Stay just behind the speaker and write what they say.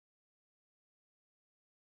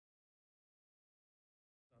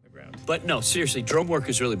But no, seriously, drone work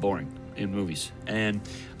is really boring in movies, and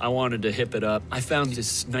I wanted to hip it up. I found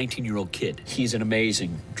this 19-year-old kid. He's an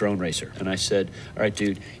amazing drone racer. And I said, all right,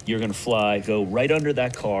 dude, you're gonna fly, go right under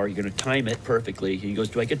that car, you're gonna time it perfectly. He goes,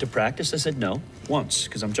 do I get to practice? I said, no, once,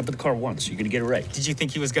 because I'm jumping the car once, you're gonna get it right. Did you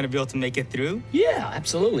think he was gonna be able to make it through? Yeah,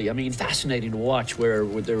 absolutely. I mean, fascinating to watch where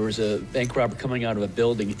there was a bank robber coming out of a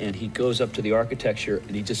building and he goes up to the architecture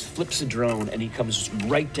and he just flips the drone and he comes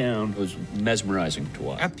right down. It was mesmerizing to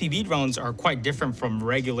watch. FPV drones are quite different from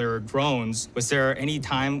regular drones. Was there any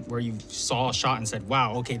time where you saw a shot and said,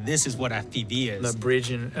 wow, okay, this is what FPV is? The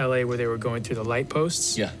bridge in LA where they were going through the light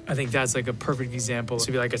posts. Yeah. I think that's like a perfect example.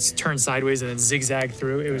 To be like it's turned sideways and then zigzag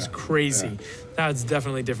through. It was crazy. Yeah. That's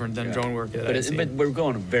definitely different than drone work that I've seen. But we're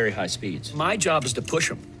going at very high speeds. My job is to push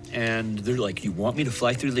them. And they're like, you want me to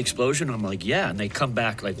fly through the explosion? I'm like, yeah. And they come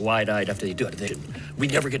back like wide-eyed after they do it. We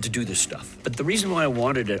never get to do this stuff. But the reason why I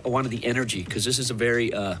wanted it, I wanted the energy, because this is a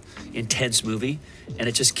very intense movie, and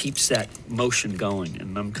it just keeps that motion going.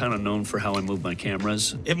 And I'm kind of known for how I move my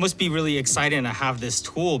cameras. It must be really exciting to have this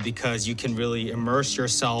tool because you can really immerse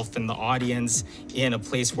yourself in the audience in a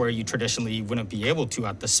place where you traditionally wouldn't be able to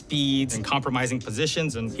at the speeds and compromising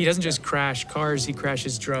positions. And he doesn't just crash cars, he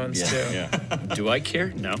crashes drones too. Yeah. Do I care?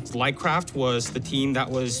 No. Lightcraft was the team that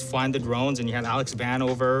was flying the drones, and you had Alex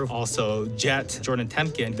Vanover, also Jet, Jordan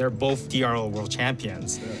Temkin. They're both DRO world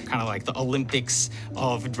champions, kind of like the Olympics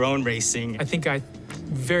of drone racing. I think I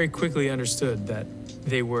very quickly understood that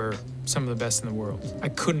they were some of the best in the world. I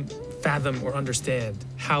couldn't fathom or understand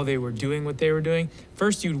how they were doing what they were doing.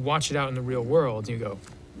 First, you'd watch it out in the real world, and you go,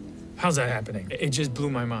 how's that happening? It just blew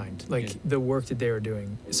my mind, like the work that they were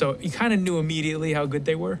doing. So you kind of knew immediately how good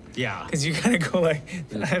they were. Yeah. Because you kind of go like,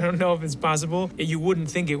 I don't know if it's possible. You wouldn't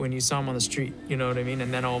think it when you saw them on the street, you know what I mean?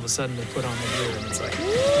 And then all of a sudden they put on the gear and it's like, woo!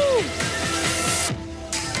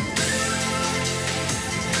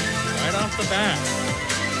 Right off the bat.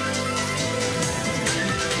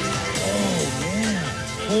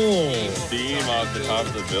 Whole beam off the top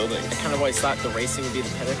of the building. I kind of always thought the racing would be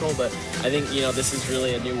the pinnacle, but I think, this is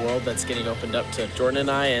really a new world that's getting opened up to Jordan and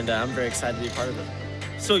I, and I'm very excited to be part of it.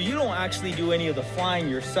 So you don't actually do any of the flying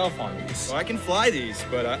yourself on these? Well, I can fly these,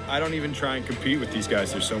 but I don't even try and compete with these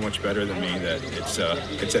guys. They're so much better than me that it's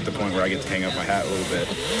at the point where I get to hang up my hat a little bit.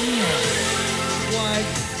 What?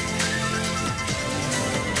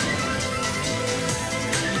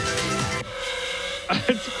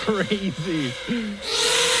 That's crazy.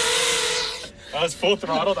 I was full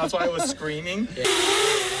throttle, that's why I was screaming.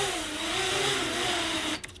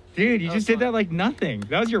 Dude, you just did that like nothing.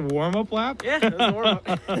 That was your warm-up lap? Yeah, that was a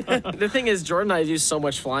warm-up. The thing is, Jordan and I do so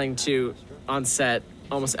much flying too on set.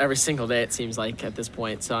 Almost every single day, it seems like, at this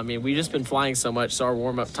point. So, I mean, we've just been flying so much, so our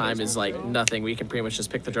warm-up time is like nothing. We can pretty much just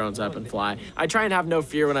pick the drones up and fly. I try and have no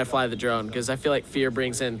fear when I fly the drone, because I feel like fear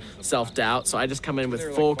brings in self-doubt, so I just come in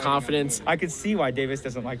with full confidence. I could see why Davis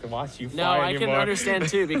doesn't like to watch you fly No, I anymore. can understand,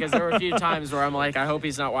 too, because there were a few times where I'm like, I hope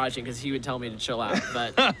he's not watching, because he would tell me to chill out.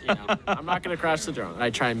 But, I'm not going to crash the drone. I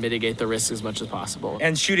try and mitigate the risks as much as possible.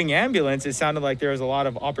 And shooting ambulance, it sounded like there was a lot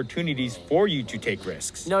of opportunities for you to take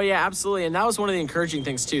risks. No, yeah, absolutely. And that was one of the encouraging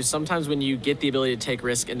things, too. Sometimes when you get the ability to take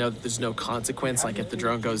risk and know that there's no consequence, like if the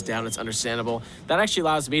drone goes down, it's understandable, that actually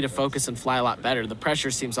allows me to focus and fly a lot better. The pressure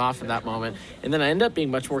seems off in that moment, and then I end up being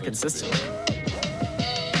much more consistent.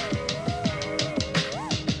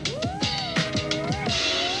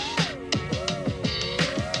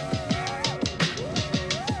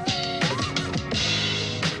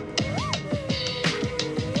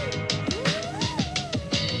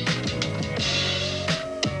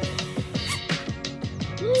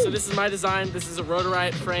 So this is my design. This is a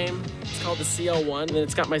Rotorite frame. It's called the CL1, and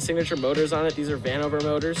it's got my signature motors on it. These are Vanover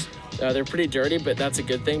motors. They're pretty dirty, but that's a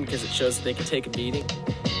good thing because it shows that they can take a beating.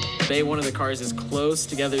 They wanted the cars as close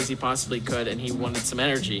together as he possibly could, and he wanted some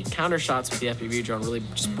energy. Counter shots with the FPV drone really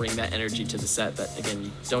just bring that energy to the set that, again,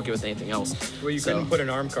 you don't get with anything else. Well, you couldn't put an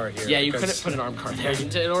arm car here. Yeah, you couldn't put an arm car there.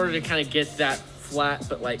 In order to kind of get that flat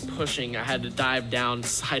but like pushing, I had to dive down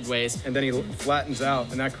sideways. And then he flattens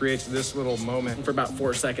out, and that creates this little moment. And for about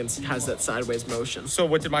 4 seconds, it has that sideways motion. So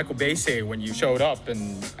what did Michael Bay say when you showed up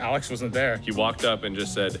and Alex wasn't there? He walked up and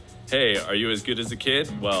just said, hey, are you as good as a kid?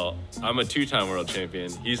 Well, I'm a 2-time world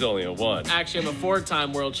champion. He's only a 1. Actually, I'm a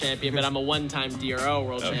 4-time world champion, but I'm a 1-time DRO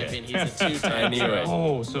world champion. He's a 2-time Anyway.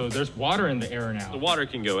 Oh, so there's water in the air now. The water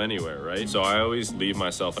can go anywhere, right? So I always leave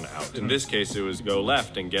myself an out. In this case, it was go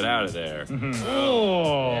left and get out of there.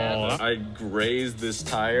 Oh. I grazed this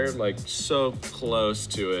tire like so close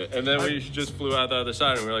to it, and then we just flew out the other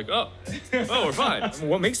side, and we were like, oh, we're fine.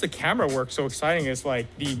 What makes the camera work so exciting is like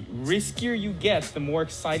the riskier you get, the more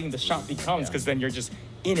exciting the shot becomes, because then you're just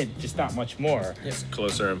in it just that much more. It's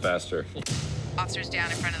closer and faster. Officers down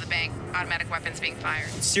in front of the bank, automatic weapons being fired.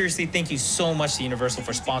 Seriously, thank you so much to Universal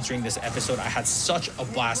for sponsoring this episode. I had such a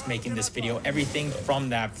blast making this video. Everything from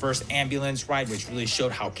that first ambulance ride, which really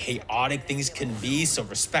showed how chaotic things can be. So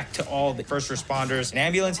respect to all the first responders. An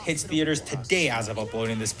ambulance hits theaters today as of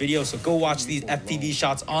uploading this video. So go watch these FPV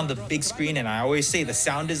shots on the big screen. And I always say the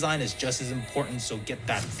sound design is just as important. So get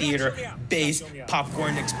that theater, bass,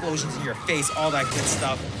 popcorn, explosions in your face, all that good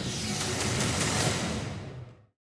stuff.